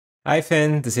Hi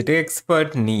friends, this is tech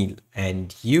expert Neil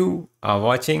and you are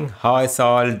watching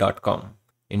HowISolve.com.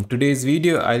 In today's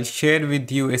video, I'll share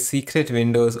with you a secret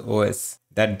Windows OS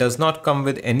that does not come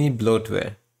with any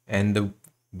bloatware. And the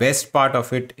best part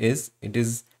of it is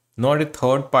not a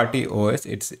third-party OS,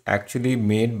 it's actually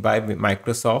made by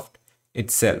Microsoft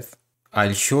itself.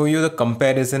 I'll show you the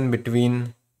comparison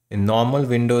between a normal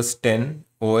Windows 10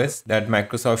 OS that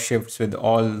Microsoft ships with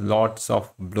all lots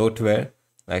of bloatware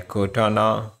like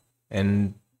Cortana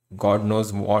and God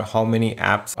knows how many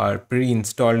apps are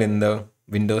pre-installed in the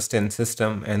Windows 10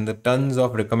 system, and the tons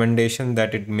of recommendations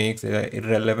that it makes,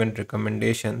 irrelevant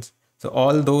recommendations. So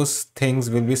all those things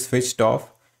will be switched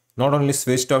off. Not only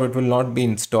switched off, it will not be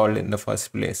installed in the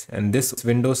first place. And this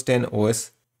Windows 10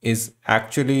 OS is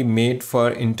actually made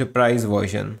for enterprise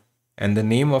version, and the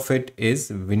name of it is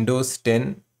Windows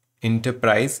 10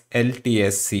 Enterprise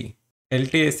LTSC.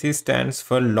 LTSC stands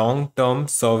for Long Term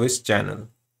Service Channel.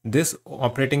 This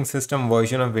operating system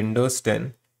version of Windows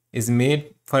 10 is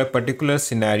made for a particular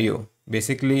scenario.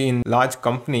 Basically, in large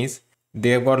companies, they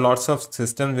have got lots of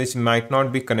systems which might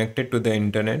not be connected to the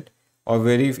internet, or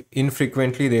very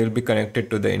infrequently they will be connected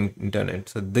to the internet.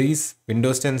 So these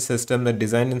Windows 10 systems are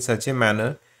designed in such a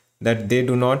manner that they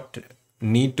do not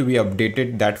need to be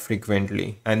updated that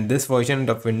frequently. And this version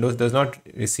of Windows does not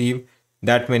receive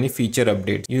that many feature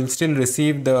updates. You'll still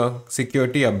receive the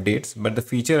security updates, but the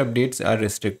feature updates are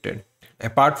restricted.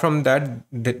 Apart from that,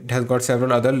 it has got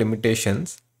several other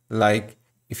limitations, like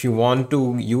if you want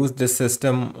to use this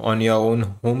system on your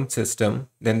own home system,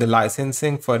 then the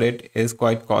licensing for it is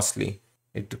quite costly.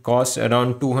 It costs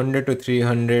around $200 to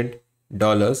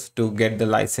 $300 to get the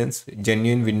license,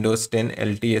 genuine Windows 10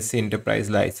 LTSC enterprise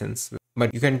license.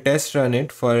 But you can test run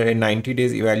it for a 90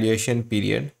 days evaluation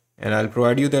period, and I'll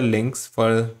provide you the links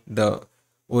for the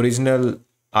original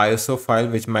ISO file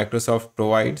which Microsoft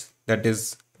provides, that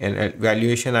is an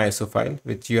evaluation ISO file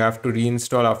which you have to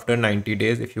reinstall after 90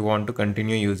 days if you want to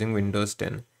continue using Windows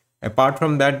 10. Apart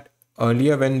from that,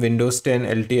 earlier when Windows 10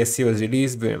 LTSC was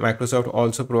released, Microsoft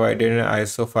also provided an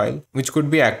ISO file which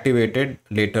could be activated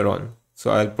later on.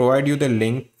 So I'll provide you the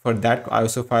link for that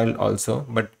ISO file also,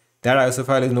 but that ISO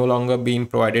file is no longer being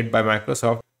provided by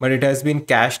Microsoft, but it has been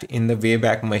cached in the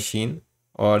Wayback Machine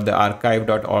or the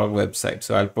archive.org website.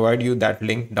 So I'll provide you that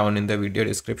link down in the video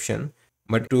description.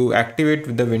 But to activate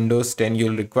with the Windows 10,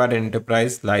 you'll require an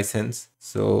enterprise license.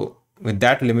 So with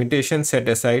that limitation set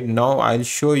aside, now I'll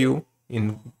show you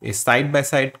in a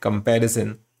side-by-side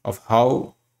comparison of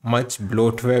how much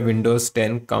bloatware Windows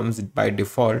 10 comes by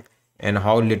default and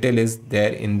how little is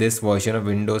there in this version of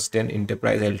Windows 10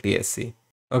 Enterprise LTSC.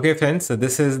 Okay friends, so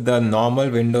this is the normal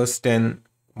Windows 10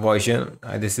 version.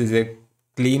 This is a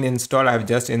clean install. I've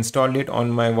just installed it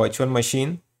on my virtual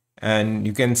machine, and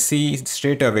you can see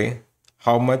straight away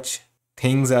how much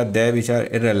things are there which are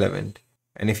irrelevant.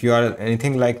 And if you are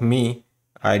anything like me,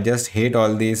 I just hate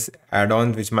all these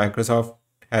add-ons which Microsoft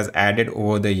has added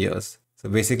over the years. So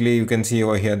basically you can see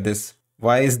over here this,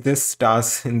 why is this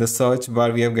stars in the search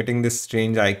bar? We are getting this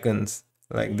strange icons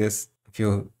like this. If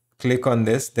you click on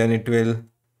this, then it will,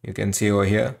 you can see over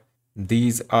here,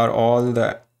 these are all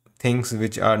the things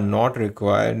which are not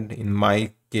required in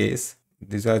my case.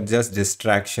 These are just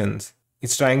distractions.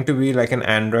 It's trying to be like an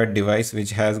Android device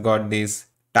which has got these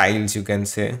tiles, you can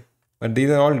say. But these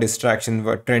are all distractions.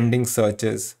 For trending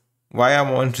searches. Why I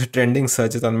want trending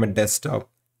searches on my desktop?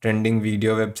 Trending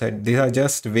video website. These are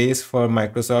just ways for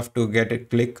Microsoft to get a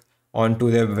click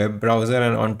onto their web browser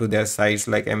and onto their sites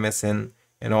like MSN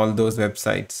and all those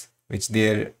websites which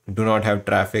they do not have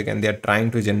traffic, and they are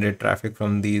trying to generate traffic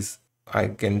from these, I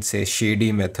can say,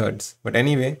 shady methods. But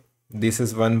anyway, this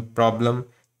is one problem.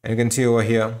 And you can see over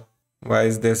here, why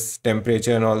is this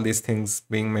temperature and all these things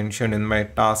being mentioned in my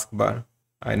taskbar?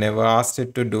 I never asked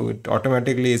it to do it.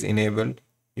 Automatically is enabled.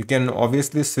 You can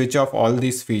obviously switch off all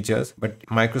these features, but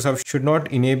Microsoft should not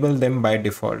enable them by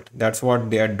default. That's what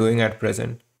they are doing at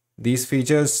present. These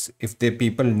features, if the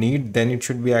people need, then it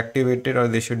should be activated, or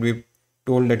they should be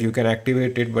told that you can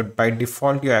activate it, but by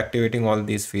default you're activating all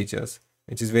these features,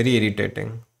 which is very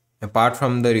irritating. Apart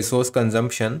from the resource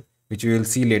consumption, which we will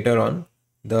see later on,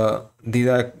 these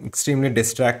are extremely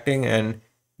distracting and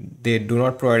they do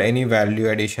not provide any value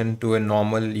addition to a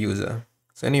normal user.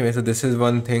 So anyway, so this is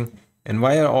one thing. And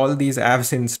why are all these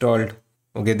apps installed?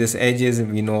 Okay, this Edge is,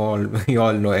 we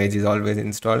all know Edge is always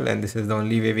installed, and this is the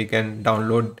only way we can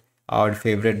download our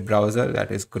favorite browser,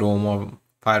 that is Chrome or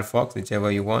Firefox,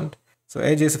 whichever you want. So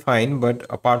Edge is fine, but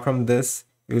apart from this,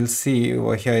 you will see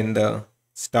over here in the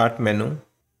start menu,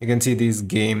 you can see these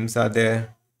games are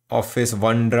there. Office,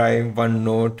 OneDrive,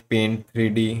 OneNote, Paint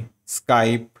 3D,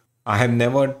 Skype, I have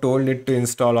never told it to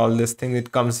install all this thing.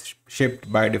 It comes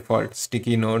shipped by default,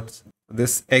 sticky notes.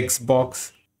 This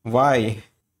Xbox, why?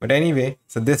 But anyway,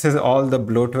 so this is all the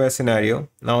bloatware scenario.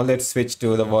 Now let's switch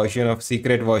to the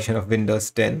secret version of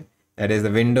Windows 10. That is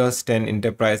the Windows 10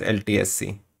 Enterprise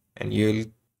LTSC.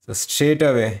 And so straight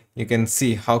away, you can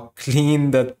see how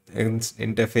clean the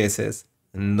interface is.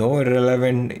 No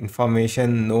irrelevant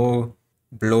information, no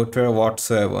bloatware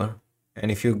whatsoever. And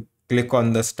if you click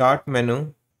on the start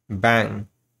menu, bang,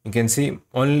 you can see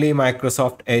only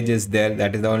Microsoft Edge is there.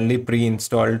 That is the only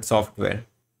pre-installed software.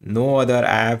 No other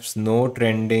apps, no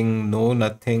trending, no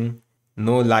nothing,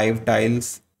 no live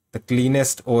tiles. The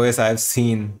cleanest OS I've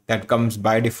seen that comes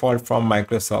by default from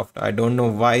Microsoft. I don't know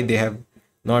why they have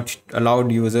not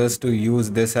allowed users to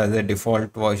use this as a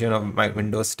default version of my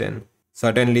Windows 10.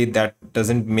 Certainly that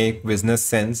doesn't make business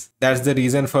sense. That's the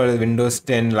reason for Windows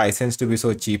 10 license to be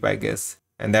so cheap, I guess.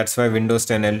 And that's why Windows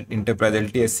 10 Enterprise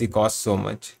LTSC costs so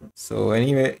much. So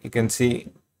anyway, you can see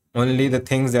only the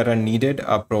things that are needed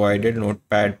are provided: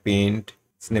 Notepad, Paint,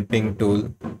 snipping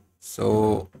tool.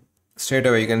 So straight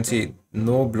away you can see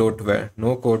no bloatware,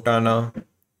 no Cortana,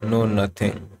 no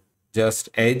nothing. Just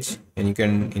Edge, and you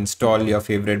can install your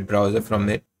favorite browser from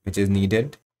it, which is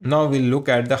needed. Now we'll look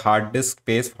at the hard disk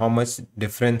space, how much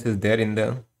difference is there in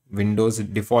the Windows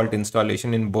default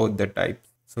installation in both the types.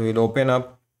 So we'll open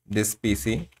up this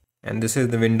PC, and this is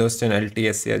the Windows 10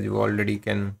 LTSC, as you already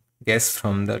can guess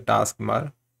from the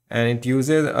taskbar, and it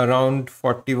uses around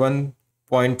 41.7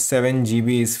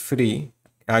 GB is free.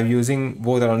 I'm using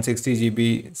both around 60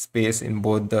 GB space in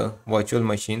both the virtual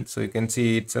machines. So you can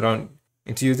see it's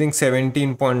using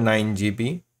 17.9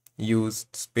 GB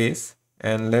used space.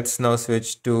 And let's now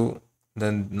switch to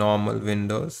the normal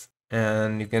Windows,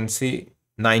 and you can see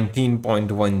 19.1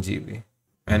 GB.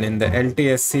 And in the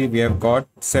LTSC, we have got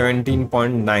 17.9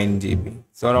 GB,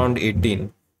 so around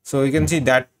 18. So you can see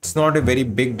that's not a very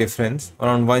big difference,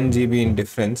 around 1 GB in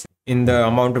difference in the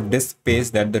amount of disk space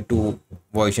that the two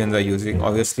versions are using.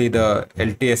 Obviously, the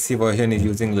LTSC version is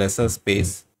using lesser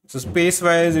space. So space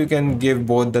wise, you can give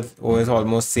both the OS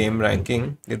almost same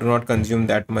ranking. They do not consume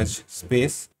that much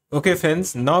space. Okay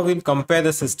friends, now we'll compare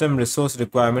the system resource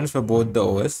requirements for both the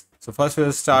OS. So first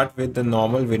we'll start with the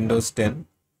normal Windows 10,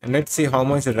 and let's see how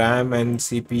much RAM and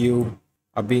CPU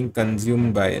are being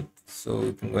consumed by it. So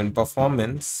you can go in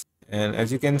performance, and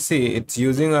as you can see, it's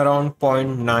using around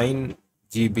 0.9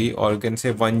 GB, or you can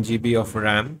say 1 GB of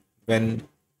RAM when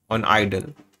on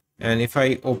idle. And if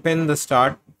I open the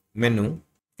start menu, you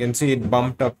can see it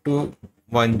bumped up to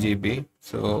 1 GB.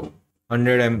 So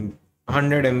 100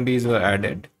 MBs were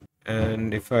added.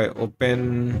 And if I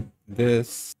open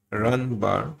this run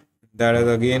bar, that has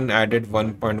again added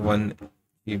 1.1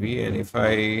 GB. And if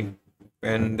I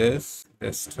open this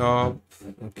desktop,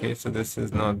 okay, so this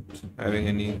is not having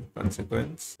any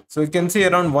consequence. So you can see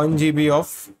around 1 GB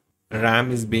of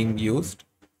RAM is being used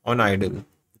on idle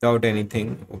without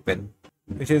anything open,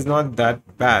 which is not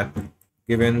that bad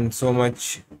given so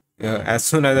much. As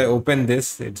soon as I open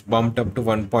this, it's bumped up to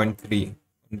 1.3,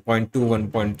 1.2,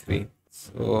 1.3.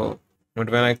 So,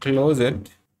 but when I close it,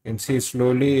 you can see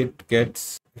slowly it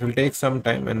will take some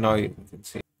time, and now you can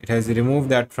see it has removed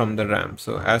that from the RAM.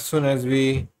 So as soon as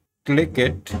we click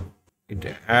it, it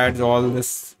adds all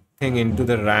this thing into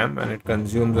the RAM, and it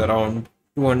consumes around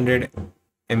 200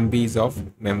 MBs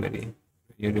of memory.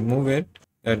 You remove it,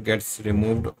 that gets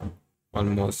removed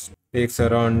almost, takes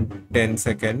around 10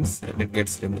 seconds, and it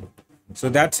gets removed. So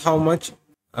that's how much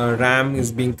RAM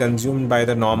is being consumed by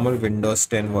the normal Windows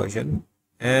 10 version.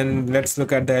 And let's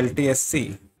look at the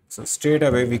LTSC. So straight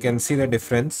away we can see the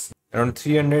difference. Around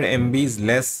 300 MBs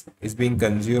less is being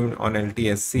consumed on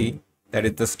LTSC. That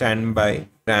is the standby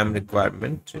RAM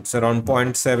requirement. It's around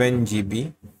 0.7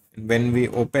 GB. And when we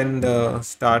open the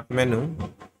start menu,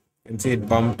 you can see it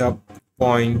bumped up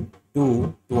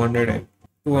 0.2, 200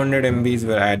 MBs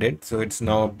were added. So it's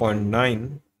now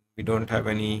 0.9. We don't have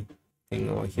anything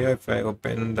over here. If I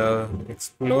open the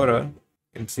Explorer, you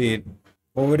can see it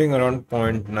hovering around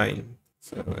 0.9.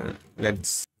 So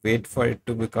let's wait for it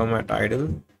to become at idle.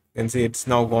 You can see it's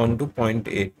now gone to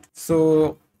 0.8.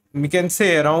 So we can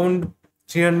say around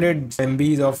 300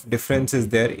 MBs of difference is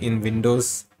there in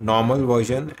Windows normal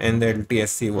version and the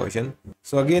LTSC version.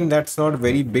 So again, that's not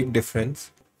very big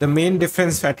difference. The main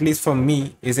difference, at least for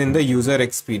me, is in the user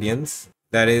experience.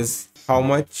 That is how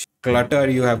much clutter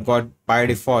you have got by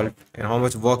default and how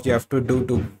much work you have to do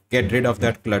to get rid of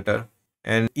that clutter.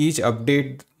 And each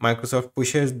update Microsoft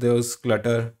pushes those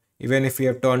clutter. Even if you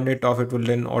have turned it off, it will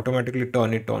then automatically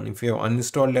turn it on. If you have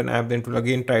uninstalled an app, then it will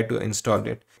again try to install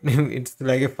it. It's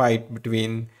like a fight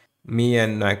between me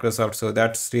and Microsoft, so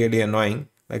that's really annoying.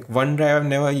 Like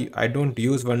OneDrive, I don't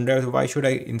use OneDrive. So why should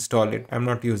I install it? I'm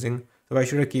not using. So why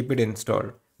should I keep it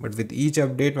installed? But with each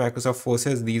update, Microsoft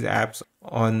forces these apps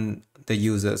on the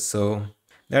users. So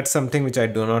that's something which I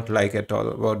do not like at all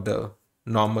about the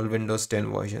normal Windows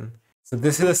 10 version. So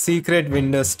this is a secret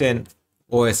Windows 10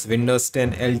 OS, Windows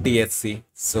 10 LTSC.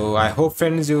 So I hope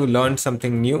friends you learned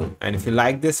something new, and if you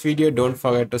like this video, don't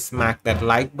forget to smack that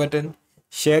like button,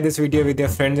 share this video with your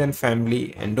friends and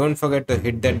family, and don't forget to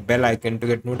hit that bell icon to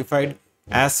get notified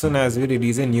as soon as we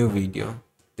release a new video.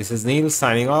 This is Neil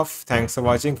signing off. Thanks for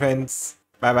watching friends.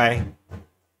 Bye bye.